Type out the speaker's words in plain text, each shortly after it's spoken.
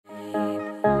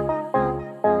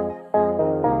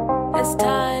as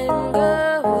time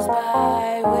goes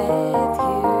by with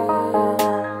you.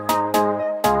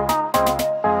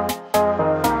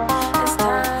 As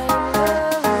time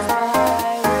goes by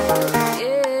with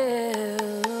you.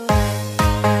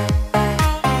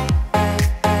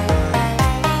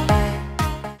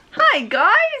 Hi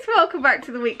guys, welcome back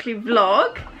to the weekly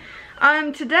vlog.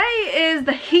 Today is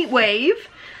the heat wave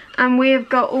and we've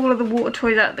got all of the water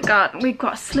toys out of the garden. We've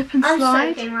got a slip and slide.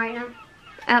 I'm soaking right now.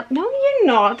 No, you're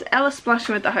not. Ella's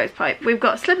splashing with the hose pipe. We've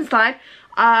got a slip and slide,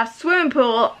 a swimming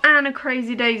pool, and a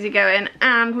crazy daisy going.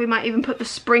 And we might even put the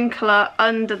sprinkler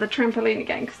under the trampoline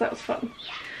again because that was fun.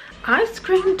 Ice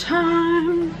cream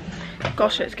time.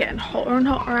 Gosh, it's getting hotter and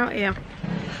hotter out here.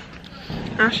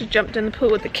 Ash has jumped in the pool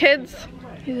with the kids.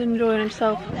 He's enjoying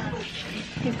himself.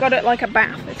 He's got it like a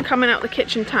bath. It's coming out the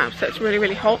kitchen tap, so it's really,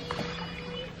 really hot.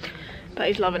 But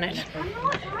he's loving it.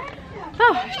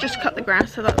 Oh, he's just cut the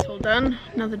grass, so that's all done.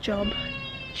 Another job.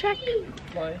 Check.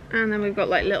 And then we've got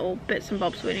like little bits and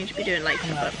bobs we need to be doing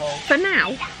later. But for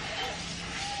now,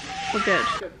 we're good.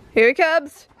 Here he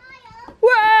comes.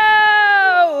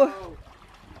 Whoa!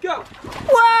 Go!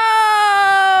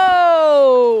 Whoa!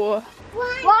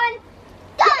 One,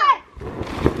 go!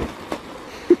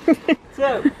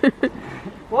 2,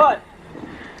 1,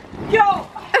 go!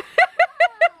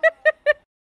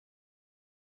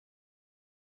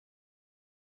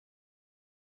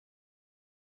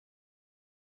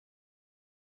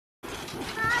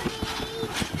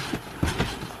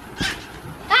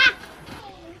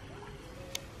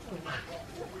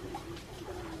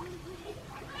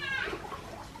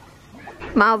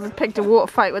 Miles has picked a water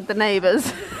fight with the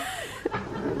neighbours.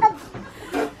 Ash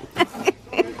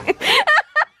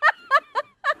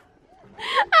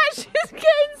is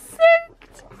getting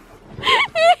soaked.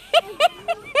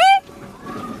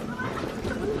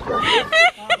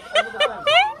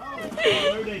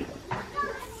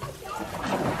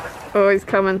 Oh, he's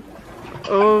coming.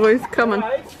 Oh, he's coming.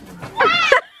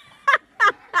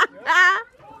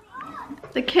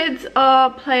 The kids are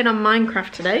playing on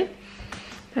Minecraft today.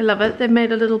 They love it. They've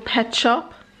made a little pet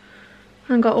shop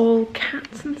and got all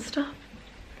cats and stuff.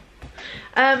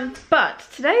 But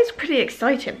today's pretty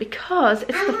exciting because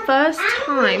it's the first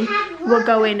time we're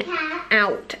going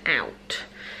out.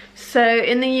 So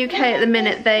in the UK at the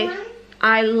minute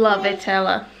I love it,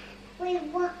 Ella. We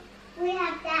have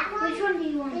that one. Which one do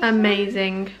you want?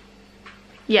 Amazing.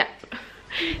 Yep.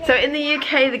 So in the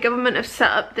UK, the government have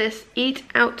set up this Eat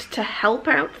Out to Help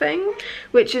Out thing,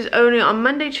 which is only on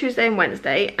Monday, Tuesday and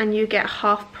Wednesday, and you get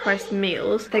half-price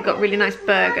meals. They got really nice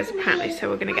burgers apparently, so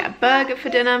we're gonna get a burger for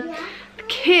dinner. The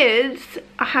kids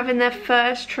are having their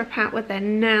first trip out with their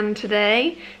nan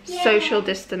today. Social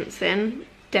distancing,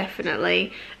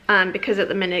 definitely, because at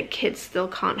the minute kids still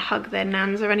can't hug their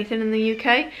nans or anything in the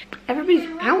UK. Everybody's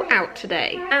out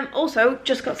today. Also,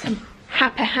 just got some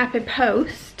happy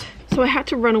post. So I had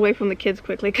to run away from the kids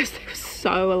quickly because they were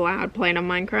so loud playing on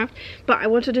Minecraft. But I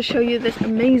wanted to show you this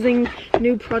amazing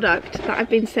new product that I've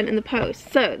been sent in the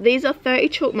post. So these are 30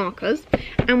 chalk markers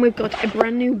and we've got a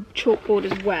brand new chalkboard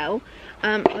as well.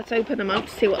 Let's open them up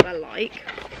to see what they're like.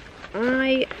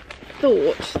 I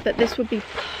thought that this would be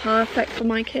perfect for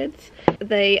my kids.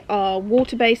 They are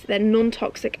water-based, they're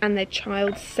non-toxic and they're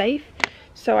child safe.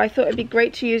 So I thought it'd be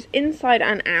great to use inside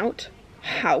and out.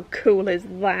 How cool is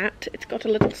that? It's got a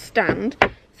little stand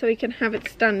so we can have it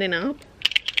standing up.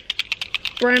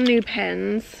 Brand new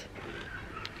pens.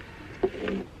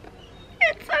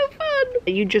 It's so fun!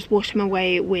 You just wash them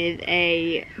away with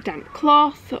a damp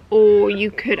cloth, or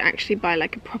you could actually buy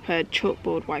like a proper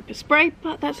chalkboard wiper spray,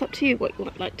 but that's up to you what you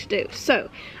would like to do. So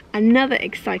another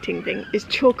exciting thing is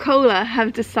Chalkola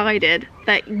have decided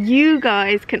that you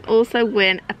guys can also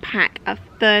win a pack of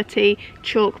 30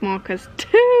 chalk markers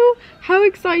too. How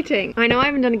exciting. I know I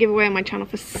haven't done a giveaway on my channel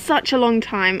for such a long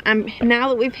time, and now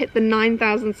that we've hit the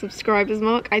 9,000 subscribers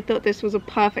mark, I thought this was a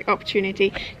perfect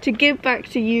opportunity to give back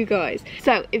to you guys.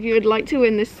 So if you would like to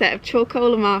win this set of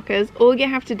Chalkola markers, all you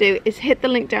have to do is hit the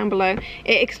link down below.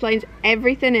 It explains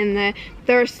everything in there.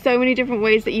 There are so many different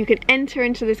ways that you can enter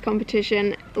into this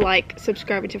competition, like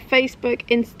subscribing to Facebook,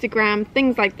 Instagram,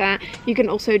 things like that. You can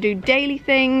also do daily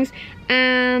things,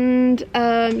 and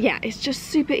yeah, it's just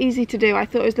super easy to do. I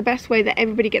thought it was the best way that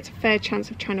everybody gets a fair chance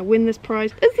of trying to win this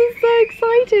prize. This is so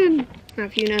exciting. Now,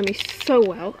 if you know me so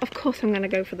well, of course I'm going to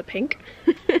go for the pink.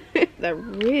 They're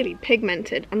really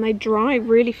pigmented and they dry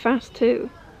really fast too.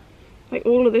 Like,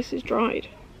 all of this is dried.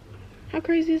 How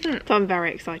crazy is that? So I'm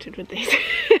very excited with these.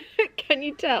 Can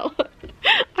you tell?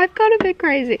 I've gone a bit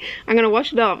crazy. I'm going to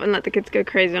wash it off and let the kids go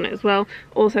crazy on it as well.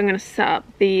 Also, I'm going to set up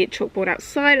the chalkboard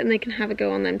outside and they can have a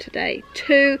go on them today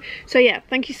too. So yeah,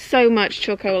 thank you so much,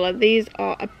 Chalkola. These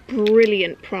are a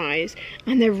brilliant prize,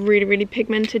 and they're really, really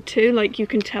pigmented too. Like, you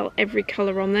can tell every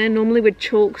colour on there. Normally with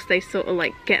chalks they sort of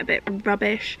like get a bit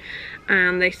rubbish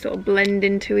and they sort of blend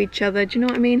into each other. Do you know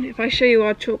what I mean? If I show you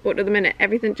our chalkboard at the minute,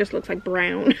 everything just looks like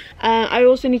brown. I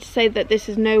also need to say that this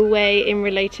is no way in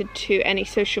related to any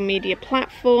social media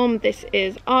platform. This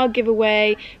is our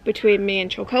giveaway between me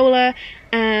and Chalkola,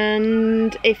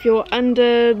 and if you're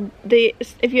under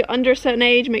a certain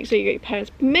age, make sure you get your parents'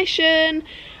 permission.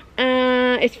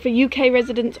 It's for UK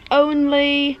residents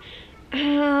only,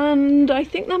 and I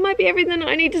think that might be everything that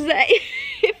I need to say.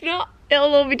 If not,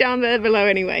 it'll all be down there below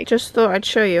anyway. Just thought I'd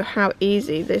show you how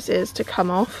easy this is to come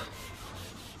off.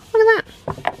 Look at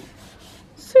that.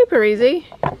 Super easy.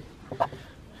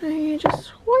 And you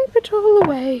just wipe it all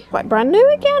away. Like brand new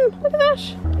again. Look at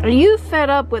that. Are you fed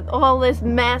up with all this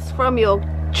mess from your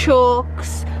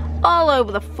chalks all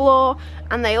over the floor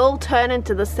and they all turn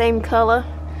into the same colour?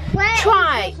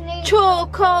 Try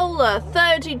Chalkola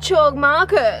 30 chalk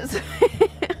markers.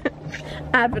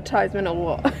 Advertisement or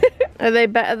what? Are they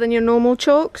better than your normal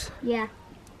chalks? Yeah.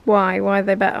 Why? Why are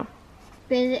they better?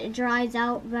 Because it dries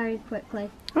out very quickly.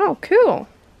 Oh, cool.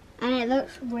 And it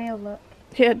looks real, look.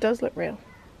 Yeah, it does look real.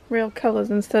 Real colours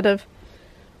instead of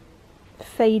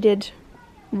faded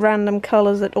random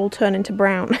colours that all turn into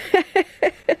brown.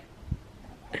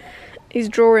 He's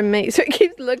drawing me, so he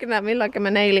keeps looking at me like I'm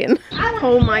an alien.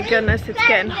 Oh my goodness, it's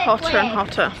getting hotter and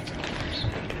hotter.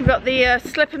 We've got the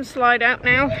slip and slide out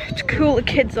now to cool the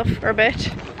kids off for a bit.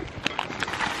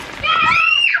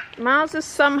 Miles has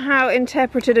somehow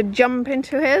interpreted a jump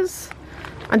into his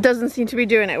and doesn't seem to be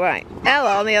doing it right.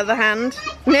 Ella, on the other hand,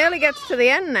 nearly gets to the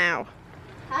end now.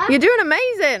 You're doing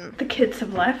amazing. The kids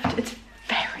have left. It's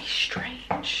very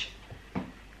strange.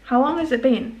 How long has it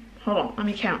been? Hold on, let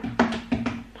me count.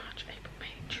 March, April,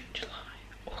 May, June, July.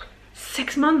 Oh,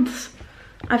 6 months.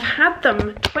 I've had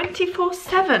them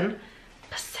 24/7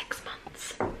 for 6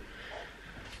 months.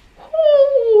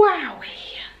 Oh,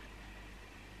 wowie.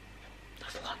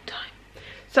 That's a long time.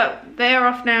 So they're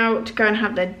off now to go and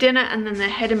have their dinner, and then they're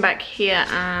heading back here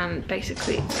and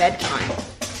basically bedtime.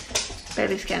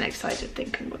 Bailey's getting excited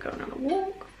thinking we're going on a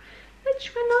walk,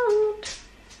 which we're not.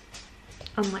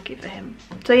 Unlucky for him.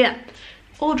 So yeah,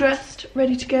 all dressed,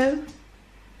 ready to go.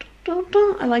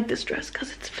 I like this dress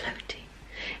because it's floaty.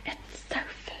 It's so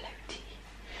floaty.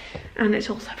 And it's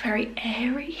also very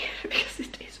airy because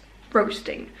it is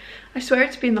roasting. I swear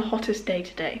it's been the hottest day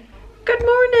today. Good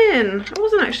morning. I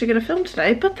wasn't actually going to film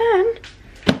today, but then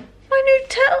my new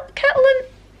kettle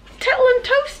and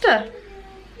toaster.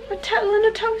 A kettle and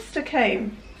a toaster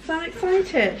came. So I'm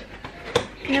excited.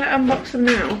 I'm going to unbox them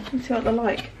now and see what they're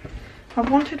like. I've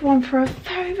wanted one for a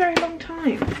very, very long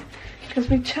time. Because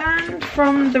we turned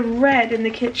from the red in the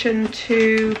kitchen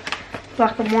to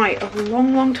black and white a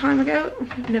long, long time ago.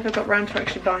 I've never got round to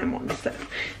actually buying one. So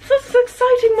it's an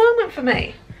exciting moment for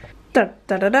me. Da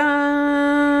da da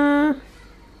da!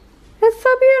 It's so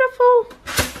beautiful!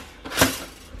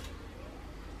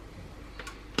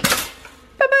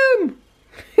 Ba-boom!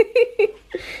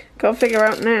 Gotta figure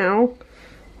out now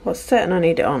what setting I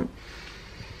need it on.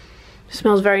 It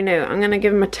smells very new. I'm gonna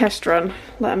give him a test run,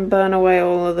 let him burn away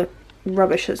all of the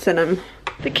rubbish that's in him.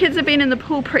 The kids have been in the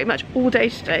pool pretty much all day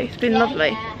today. It's been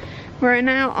lovely. We're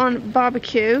now on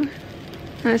barbecue,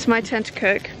 and it's my turn to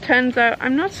cook. Turns out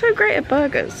I'm not so great at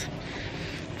burgers.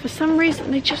 For some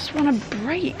reason they just want to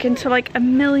break into like a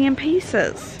million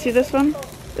pieces. See this one?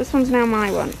 This one's now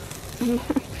my one.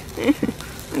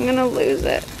 I'm gonna lose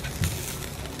it.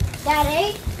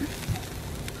 Daddy?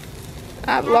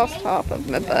 I've lost half of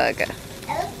my burger.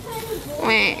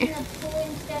 Meh.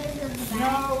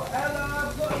 No,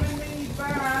 Ella, put them in these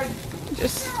bags.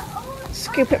 Just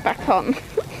scoop it back on.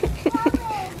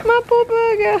 My poor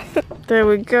burger. There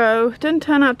we go. Didn't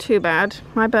turn out too bad.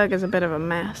 My burger's a bit of a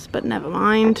mess, but never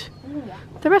mind.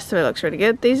 The rest of it looks really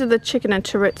good. These are the chicken and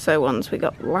chorizo ones we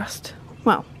got last.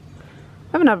 Well,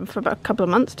 I haven't had them for about a couple of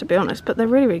months, to be honest, but they're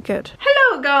really, really good.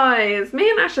 Hello, guys. Me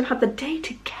and Ash have had the day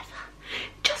together.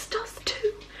 Just us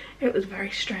two. It was very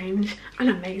strange and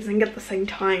amazing at the same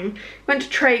time. Went to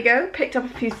Trago, picked up a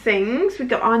few things. We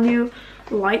got our new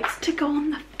lights to go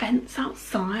on the fence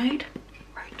outside.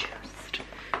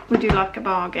 We do like a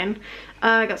bargain.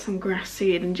 I got some grass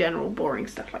seed and general boring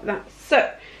stuff like that. So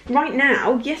right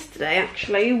now, yesterday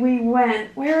actually, we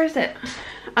went, where is it?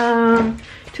 To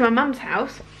my mum's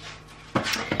house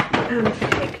and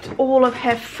picked all of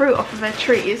her fruit off of her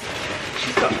trees.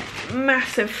 She's got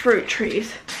massive fruit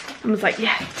trees and was like,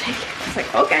 yeah, take it. I was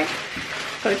like, okay.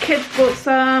 So the kids bought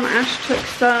some, Ash took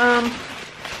some,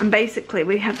 and basically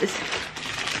we have this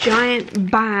giant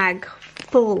bag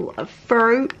full of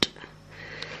fruit.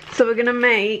 So we're gonna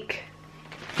make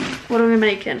What are we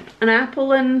making? An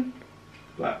apple and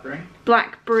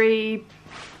blackberry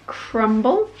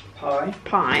crumble?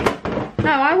 Pie. No,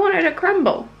 I wanted a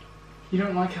crumble. You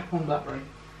don't like apple and blackberry?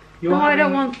 No, I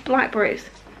don't want blackberries.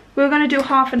 We were going to do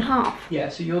half and half. Yeah,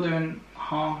 so you're doing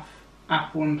half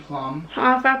apple and plum.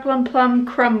 Half apple and plum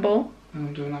crumble. And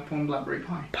I'm doing apple and blackberry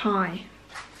pie. Pie.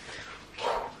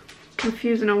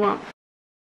 Confusing or what?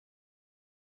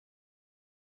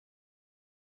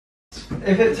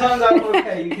 If it turns out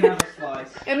okay, you can have a slice.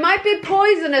 It might be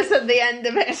poisonous at the end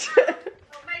of it.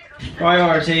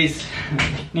 Priorities.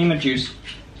 Nima juice.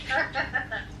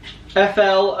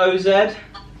 FLOZ.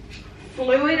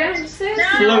 Fluid ounces?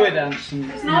 Fluid ounces.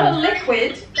 It's not a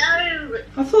liquid. No.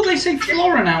 I thought they say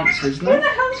florin ounces, no? Where the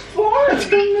hell's florin? I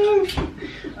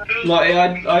don't know. Lottie,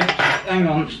 hang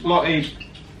on, Lottie.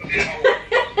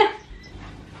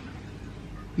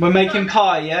 We're making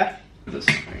pie, yeah? Let's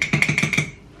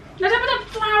have a little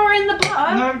flour in the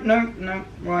butter. No,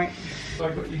 right. So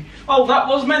I got you. Oh, that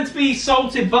was meant to be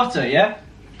salted butter, yeah?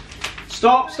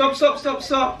 Stop. Stop.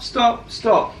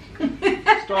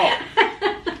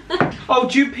 Oh,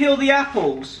 do you peel the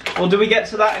apples? Or do we get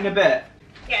to that in a bit?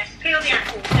 Yes, peel the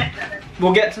apples, definitely.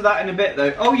 We'll get to that in a bit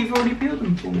though. Oh, you've already peeled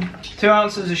them for me. 2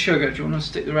 ounces of sugar. Do you want to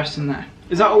stick the rest in there?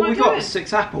 Is that all we got?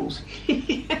 6 apples?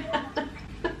 Let's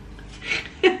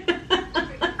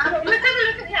have a look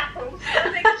at the apples.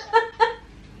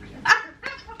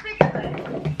 How big are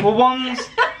they? Well, one's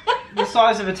the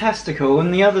size of a testicle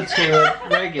and the other 2 are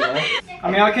regular. I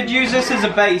mean, I could use this as a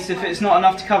base if it's not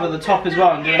enough to cover the top as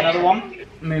well and do another one.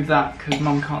 Move that because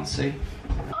Mum can't see.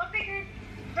 Got a bigger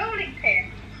rolling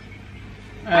pin.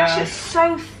 Ash, it's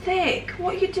so thick.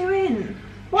 What are you doing?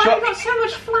 Why have you got so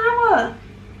much flour?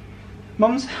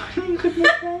 Mum's having good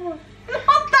flour.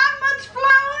 Not that much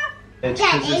flour.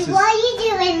 Daddy, what are you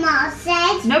doing, Mom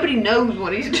said? Nobody knows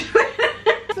what he's doing.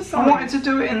 I wanted to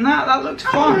do it in that. That looked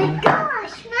Oh fun. my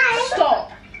gosh, Mom.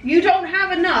 Stop. You don't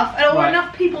have enough or Right.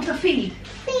 enough people to feed.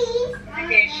 Please. My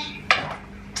dish.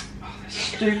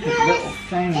 Stupid little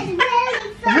thing. It's really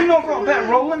Have we not got a better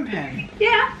rolling pin?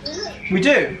 Yeah. We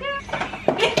do.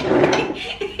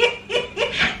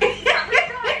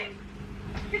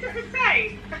 Is it the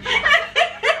same?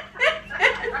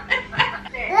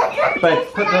 Babe,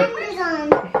 put the...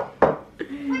 on.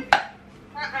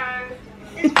 Uh-oh.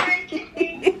 It's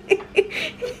breaking.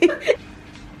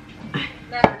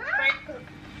 No,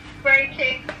 it's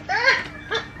breaking.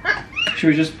 Should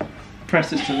we just press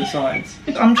this to the sides?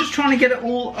 I'm just trying to get it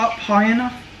all up high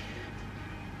enough.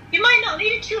 You might not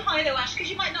need it too high though, Ash, because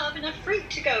you might not have enough fruit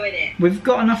to go in it. We've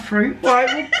got enough fruit. Right,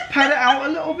 we'll pad it out a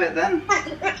little bit then.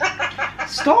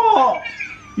 Stop!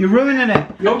 You're ruining it.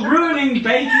 You're ruining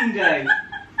baking day.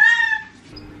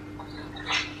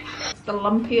 It's the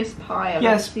lumpiest pie I've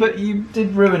Yes, ever seen. but you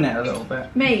did ruin it a little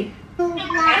bit. Me.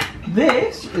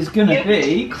 This is gonna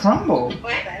be crumble.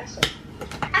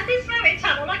 At this moment in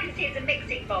time, all I can see is a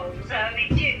mixing bowl. So, I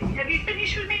mean, have you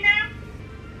finished with me now?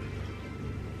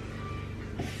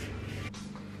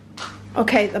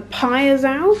 Okay, the pie is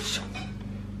out.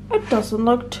 It doesn't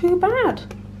look too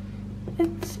bad.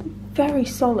 It's very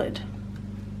solid.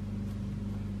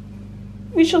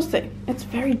 We shall see. It's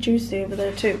very juicy over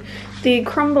there too. The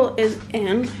crumble is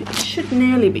in. It should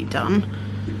nearly be done.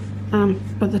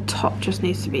 But the top just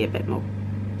needs to be a bit more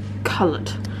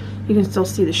coloured. You can still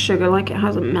see the sugar, like it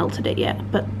hasn't melted it yet.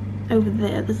 But over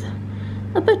there, there's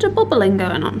a bit of bubbling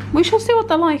going on. We shall see what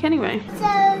they're like anyway.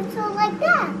 So like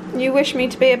that. You wish me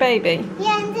to be a baby?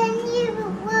 Yeah, and then you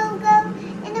will go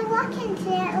in a rocking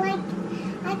chair, like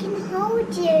I can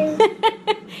hold you.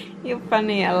 You're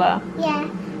funny, Ella. Yeah,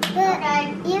 but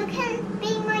you can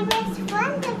be my best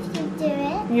friend if you do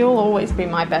it. You'll always be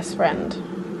my best friend.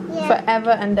 Yeah.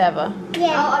 Forever and ever.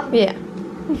 Yeah. Yeah.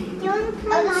 Do you want to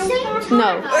play Minecraft? No.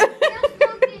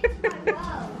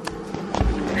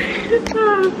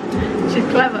 She's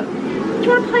clever. Do you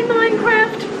want to play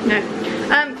Minecraft? No.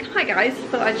 Hi guys,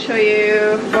 thought I'd show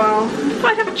you, well,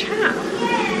 thought I'd have a chat.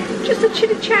 Just a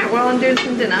chitty chat while I'm doing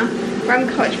some dinner. We're having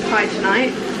cottage pie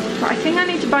tonight. But I think I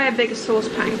need to buy a bigger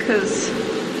saucepan because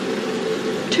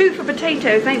 2 for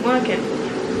potatoes ain't working.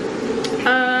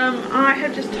 I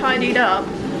have just tidied up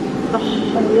the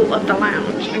whole of the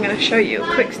lounge. I'm going to show you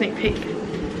a quick sneak peek.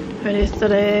 Ready,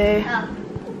 steady.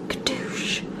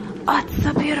 Kadoosh. Oh, it's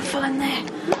so beautiful in there.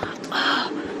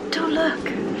 Oh, don't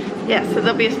look. Yeah, so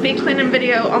there'll be a speed cleaning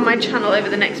video on my channel over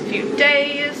the next few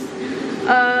days.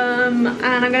 And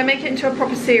I'm going to make it into a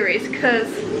proper series because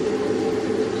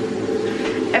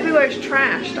everywhere is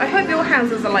trashed. I hope your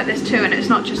houses are like this too and it's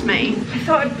not just me. I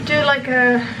thought I'd do like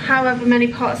a however many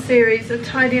part series of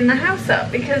tidying the house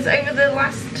up because over the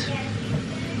last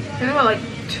only got like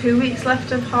 2 weeks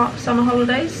left of summer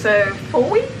holidays, so 4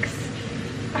 weeks.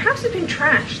 The house has been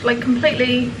trashed, like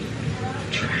completely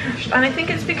trashed, and I think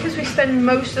it's because we spend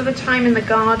most of the time in the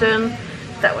garden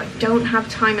that we don't have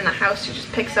time in the house to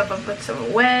just pick stuff up and put some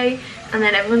away, and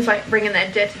then everyone's like bringing their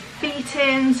dirty feet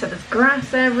in, so there's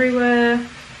grass everywhere.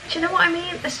 Do you know what I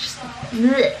mean? It's just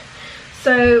bleh.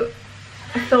 So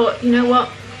I thought, you know what,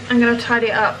 I'm gonna tidy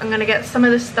it up, I'm gonna get some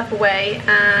of this stuff away,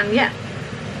 and yeah,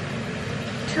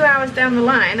 2 hours down the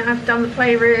line I've done the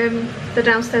playroom, the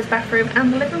downstairs bathroom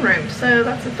and the living room, so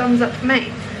that's a thumbs up for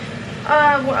me.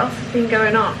 What else has been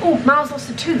going on? Oh, Miles lost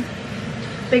a tooth.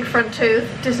 Big front tooth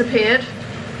disappeared.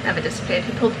 Never disappeared,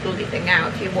 he pulled the bloody thing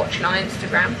out. If you're watching on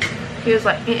Instagram, he was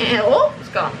like, oh, it's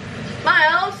gone.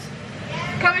 Miles,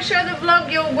 come and show the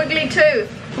vlog your wiggly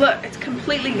tooth. Look, it's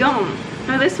completely gone.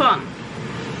 No, this one.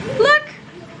 Look,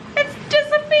 it's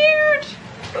disappeared.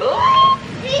 Oh,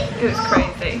 it was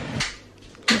crazy.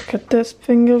 Look at this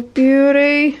thing of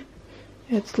beauty.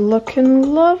 It's looking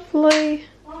lovely.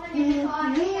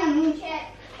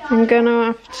 I'm gonna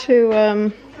have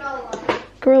to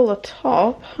grill the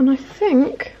top, and I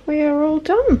think we are all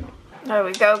done. There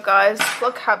we go, guys.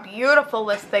 Look how beautiful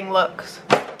this thing looks.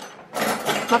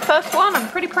 My first one, I'm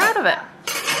pretty proud of it.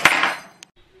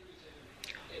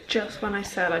 Just when I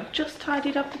said I just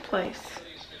tidied up the place.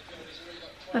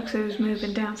 Looks like who's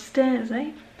moving downstairs,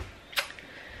 eh?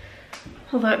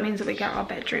 Although it means that we get our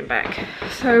bedroom back.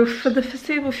 So for the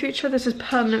foreseeable future, this is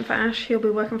permanent for Ash. He'll be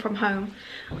working from home.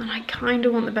 And I kind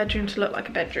of want the bedroom to look like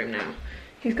a bedroom now.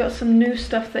 He's got some new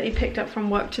stuff that he picked up from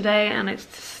work today, and it's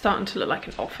starting to look like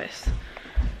an office.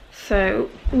 So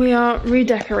we are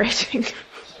redecorating.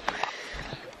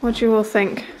 What do you all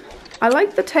think? I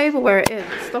like the table where it is.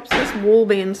 It stops this wall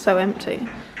being so empty.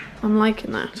 I'm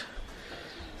liking that.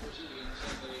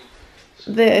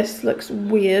 This looks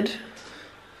weird,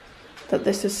 that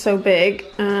this is so big,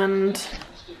 and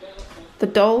the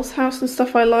doll's house and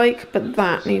stuff I like, but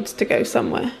that needs to go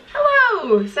somewhere.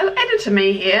 Hello! So Editor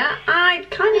Me here. I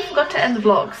kind of forgot to end the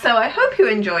vlog, so I hope you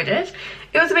enjoyed it.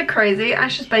 It was a bit crazy.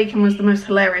 Ash's bacon was the most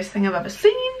hilarious thing I've ever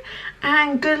seen,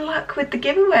 and good luck with the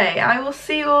giveaway. I will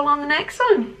see you all on the next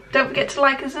one. Don't forget to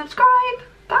like and subscribe.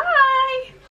 Bye!